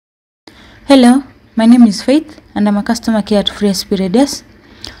Hello, my name is Faith and I'm a customer care at FreeIspRadius.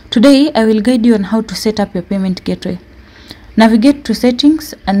 Today I will guide you on how to set up your payment gateway. Navigate to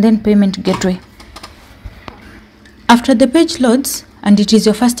settings and then payment gateway. After the page loads and it is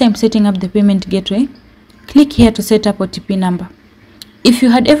your first time setting up the payment gateway, click here to set up OTP number. If you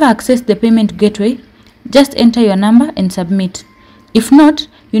had ever accessed the payment gateway, just enter your number and submit. If not,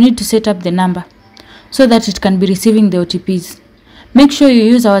 you need to set up the number so that it can be receiving the OTPs. Make sure you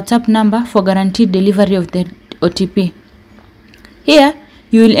use our Otp number for guaranteed delivery of the OTP. Here,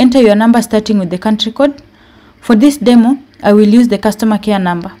 you will enter your number starting with the country code. For this demo, I will use the customer care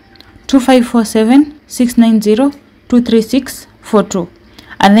number 2547-690-23642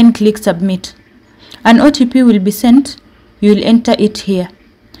 and then click submit. An OTP will be sent. You will enter it here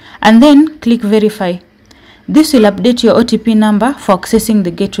and then click verify. This will update your OTP number for accessing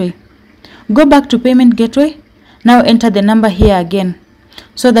the gateway. Go back to payment gateway. Now enter the number here again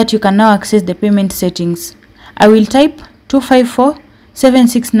so that you can now access the payment settings. I will type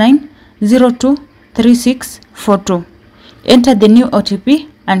 254-769-023642. Enter the new OTP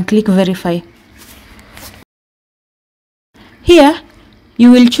and click verify. Here,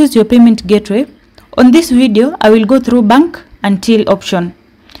 you will choose your payment gateway. On this video, I will go through bank and till option.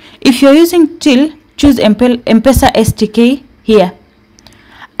 If you're using till, choose Mpesa STK here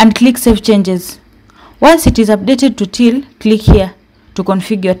and click save changes. Once it is updated to till, click here to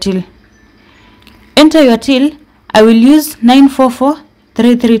configure till. Enter your till. I will use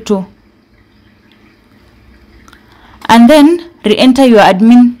 944332 and then re-enter your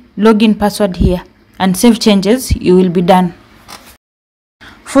admin login password here and save changes. You will be done.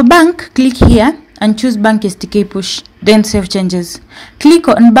 For bank, click here and choose bank STK push, then save changes. Click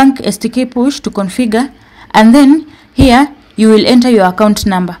on bank STK push to configure and then here you will enter your account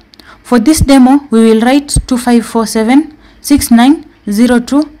number. For this demo, we will write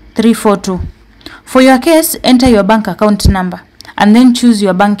 2547-690-23642. For your case, enter your bank account number and then choose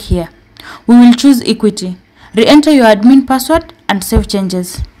your bank here. We will choose Equity. Re-enter your admin password and save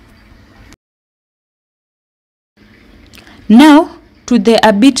changes. Now, to the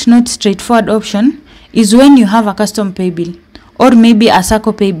a bit not straightforward option is when you have a custom Paybill or maybe a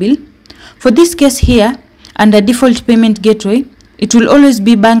Sacco Paybill. For this case here, under default payment gateway, it will always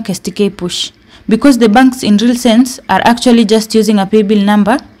be bank STK push because the banks in real sense are actually just using a Paybill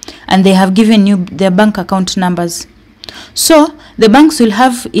number and they have given you their bank account numbers. So the banks will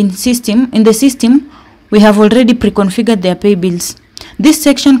have in the system, we have already pre-configured their Paybills. This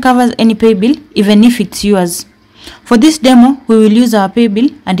section covers any Paybill even if it's yours. For this demo, we will use our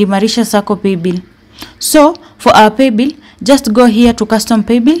Paybill and Imarisha Sacco Paybill. So for our Paybill, just go here to custom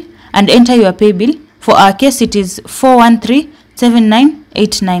Paybill and enter your Paybill. For our case, it is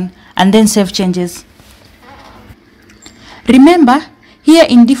 4137989 and then save changes. Remember, here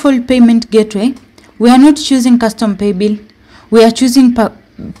in default payment gateway, we are not choosing custom Paybill. We are choosing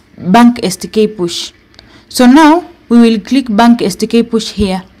bank STK push. So now we will click bank STK push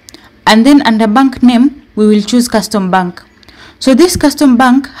here and then under bank name, we will choose custom bank. So this custom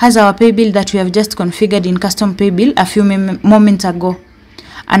bank has our Paybill that we have just configured in custom Paybill a few moments ago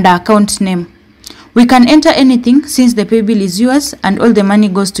and our account name. We can enter anything since the Paybill is yours and all the money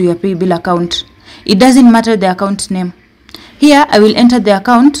goes to your Paybill account. It doesn't matter the account name. Here I will enter the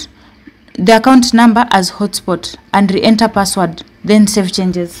account number as hotspot and re-enter password, then save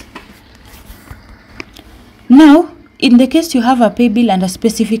changes. Now, in the case you have a Paybill and a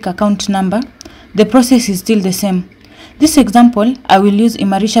specific account number, the process is still the same. This example, I will use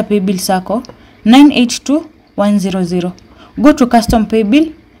Imarisha Paybill Sacco 982100. Go to custom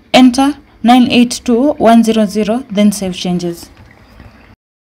Paybill, enter 982100, then save changes.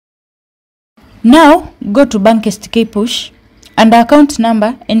 Now, go to bank STK push and account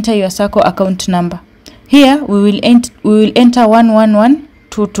number, enter your Sacco account number. Here, we will enter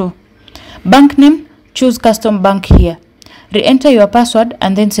 11122. Bank name, choose custom bank here. Re-enter your password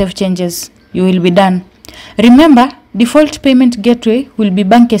and then save changes. You will be done. Remember, default payment gateway will be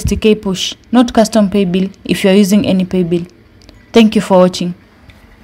bank STK push, not custom Paybill if you are using any Paybill. Thank you for watching.